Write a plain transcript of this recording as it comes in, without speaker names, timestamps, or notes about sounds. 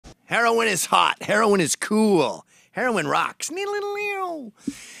Heroin is hot. Heroin is cool. Heroin rocks.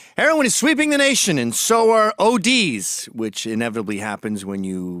 Heroin is sweeping the nation, and so are ODs, which inevitably happens when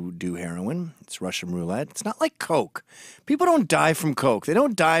you do heroin. It's Russian roulette. It's not like Coke. People don't die from Coke. They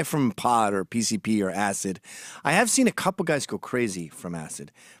don't die from pot or PCP or acid. I have seen a couple guys go crazy from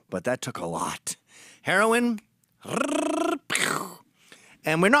acid, but that took a lot. Heroin,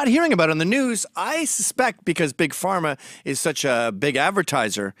 and we're not hearing about it on the news, I suspect because Big Pharma is such a big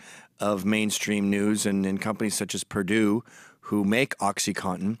advertiser of mainstream news, and companies such as Purdue, who make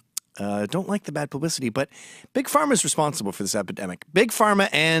OxyContin, don't like the bad publicity. But Big Pharma is responsible for this epidemic. Big Pharma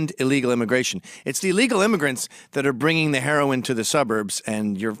and illegal immigration. It's the illegal immigrants that are bringing the heroin to the suburbs,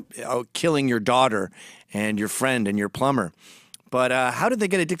 and you're killing your daughter and your friend and your plumber. But how did they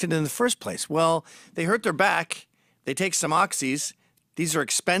get addicted in the first place? Well, they hurt their back. They take some oxys. These are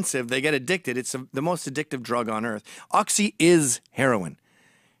expensive. They get addicted. It's the most addictive drug on earth. Oxy is heroin.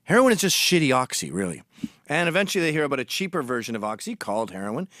 Heroin is just shitty oxy, really. And eventually they hear about a cheaper version of oxy called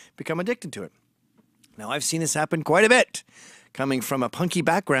heroin, become addicted to it. Now, I've seen this happen quite a bit. Coming from a punky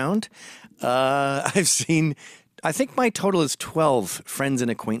background, I think my total is 12 friends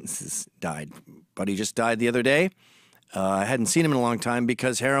and acquaintances died. Buddy just died the other day. I hadn't seen him in a long time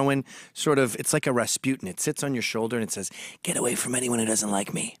because heroin it's like a Rasputin. It sits on your shoulder and it says, get away from anyone who doesn't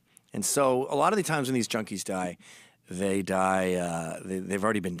like me. And so a lot of the times when these junkies die, they die, they've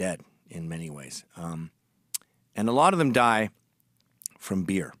already been dead in many ways. And a lot of them die from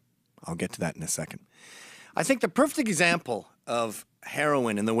beer. I'll get to that in a second. I think the perfect example of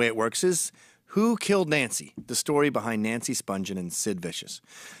heroin and the way it works is Who Killed Nancy? The story behind Nancy Spungen and Sid Vicious.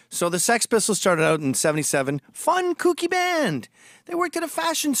 So the Sex Pistols started out in '77. Fun, kooky band. They worked at a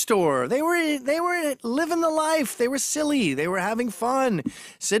fashion store. They were living the life. They were silly. They were having fun.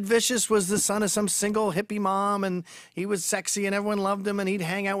 Sid Vicious was the son of some single hippie mom, and he was sexy, and everyone loved him, and he'd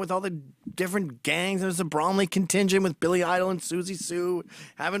hang out with all the different gangs. There was the Bromley contingent with Billy Idol and Susie Sue,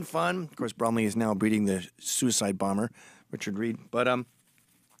 having fun. Of course, Bromley is now breeding the suicide bomber, Richard Reed. But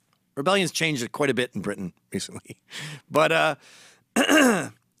Rebellion's changed it quite a bit in Britain recently. But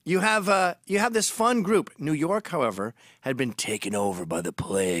you have this fun group. New York, however, had been taken over by the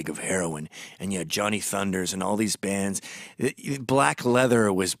plague of heroin. And you had Johnny Thunders and all these bands. Black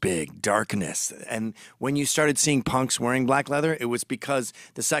leather was big, darkness. And when you started seeing punks wearing black leather, it was because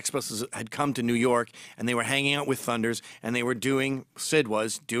the Sex Pistols had come to New York and they were hanging out with Thunders and they were Sid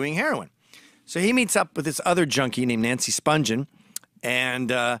was doing heroin. So he meets up with this other junkie named Nancy Spungen. And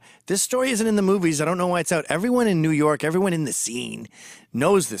this story isn't in the movies. I don't know why it's out. Everyone in New York, everyone in the scene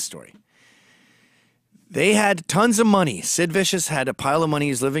knows this story. They had tons of money. Sid Vicious had a pile of money.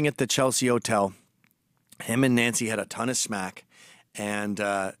 He's living at the Chelsea Hotel. Him and Nancy had a ton of smack. And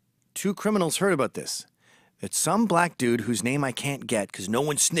two criminals heard about this. It's some black dude whose name I can't get because no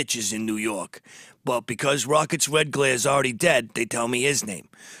one snitches in New York. But because Rocket's Red Glare is already dead, they tell me his name.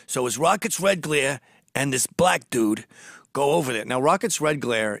 So it's Rocket's Red Glare and this black dude go over there. Now, Rocket's Red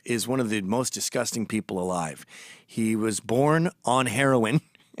Glare is one of the most disgusting people alive. He was born on heroin.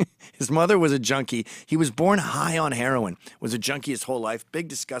 His mother was a junkie. He was born high on heroin, was a junkie his whole life. Big,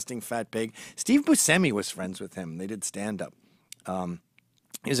 disgusting, fat pig. Steve Buscemi was friends with him. They did stand-up.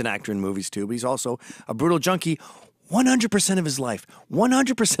 He's an actor in movies, too, but he's also a brutal junkie. 100% of his life.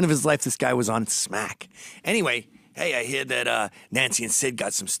 100% of his life, this guy was on smack. Anyway, hey, I hear that Nancy and Sid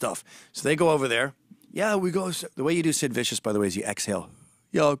got some stuff. So they go over there. Yeah, we go. The way you do Sid Vicious, by the way, is you exhale.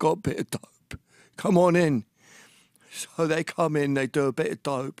 Yeah, I got a bit of dope. Come on in. So they come in, they do a bit of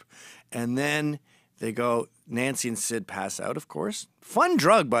dope. And then they go, Nancy and Sid pass out, of course. Fun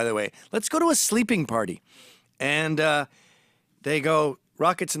drug, by the way. Let's go to a sleeping party. And they go,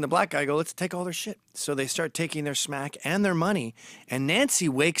 Rockets and the black guy go, let's take all their shit. So they start taking their smack and their money. And Nancy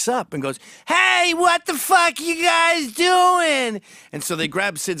wakes up and goes, hey, what the fuck you guys doing? And so they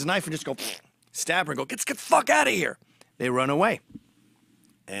grab Sid's knife and just go, stab her and go, get the fuck out of here. They run away.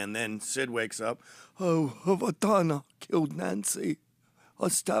 And then Sid wakes up. Oh, have I done? I killed Nancy. I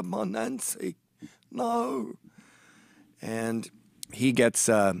stabbed my Nancy. No. And he gets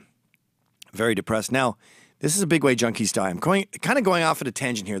very depressed. Now, this is a big way junkies die. I'm kind of going off at a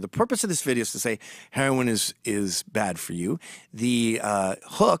tangent here. The purpose of this video is to say heroin is bad for you. The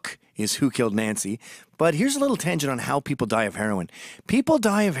hook is Who Killed Nancy. But here's a little tangent on how people die of heroin. People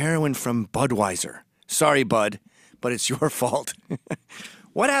die of heroin from Budweiser. Sorry, Bud, but it's your fault.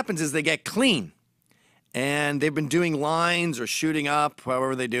 What happens is they get clean, and they've been doing lines or shooting up,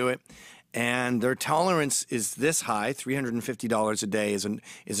 however they do it, and their tolerance is this high, $350 a day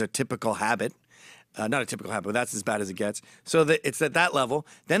is a typical habit. Not a typical habit, but that's as bad as it gets. So it's at that level.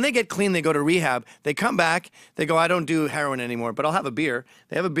 Then they get clean. They go to rehab. They come back. They go, I don't do heroin anymore, but I'll have a beer.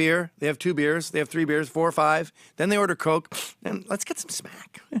 They have a beer. They have 2 beers. They have 3 beers, 4 or 5. Then they order Coke. And let's get some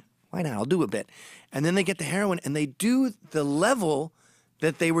smack. Why not? I'll do a bit. And then they get the heroin, and they do the level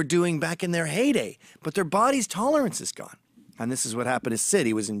that they were doing back in their heyday. But their body's tolerance is gone. And this is what happened to Sid.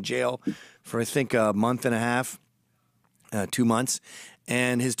 He was in jail for, I think, a month and a half, 2 months.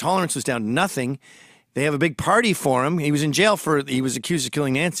 And his tolerance was down to nothing. They have a big party for him. He was in jail he was accused of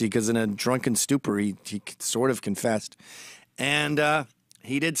killing Nancy because in a drunken stupor, he sort of confessed. And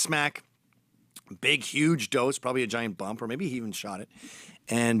he did smack, big, huge dose, probably a giant bump, or maybe he even shot it,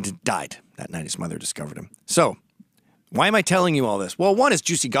 and died that night. His mother discovered him. So why am I telling you all this? Well, one is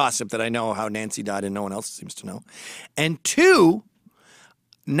juicy gossip that I know how Nancy died and no one else seems to know. And 2,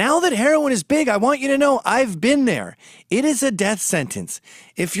 now that heroin is big, I want you to know I've been there. It is a death sentence.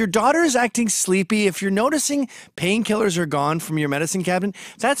 If your daughter is acting sleepy, if you're noticing painkillers are gone from your medicine cabinet,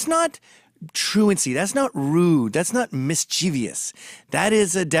 that's not truancy. That's not rude. That's not mischievous. That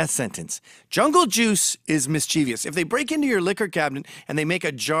is a death sentence. Jungle juice is mischievous. If they break into your liquor cabinet and they make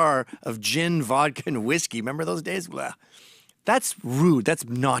a jar of gin, vodka, and whiskey, remember those days? Blah. That's rude. That's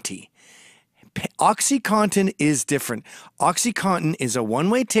naughty. OxyContin is different. OxyContin is a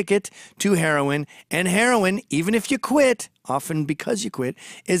one-way ticket to heroin, and heroin, even if you quit, often because you quit,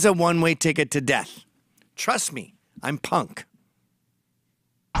 is a one-way ticket to death. Trust me, I'm punk.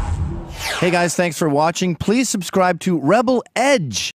 Hey guys, thanks for watching. Please subscribe to Rebel Edge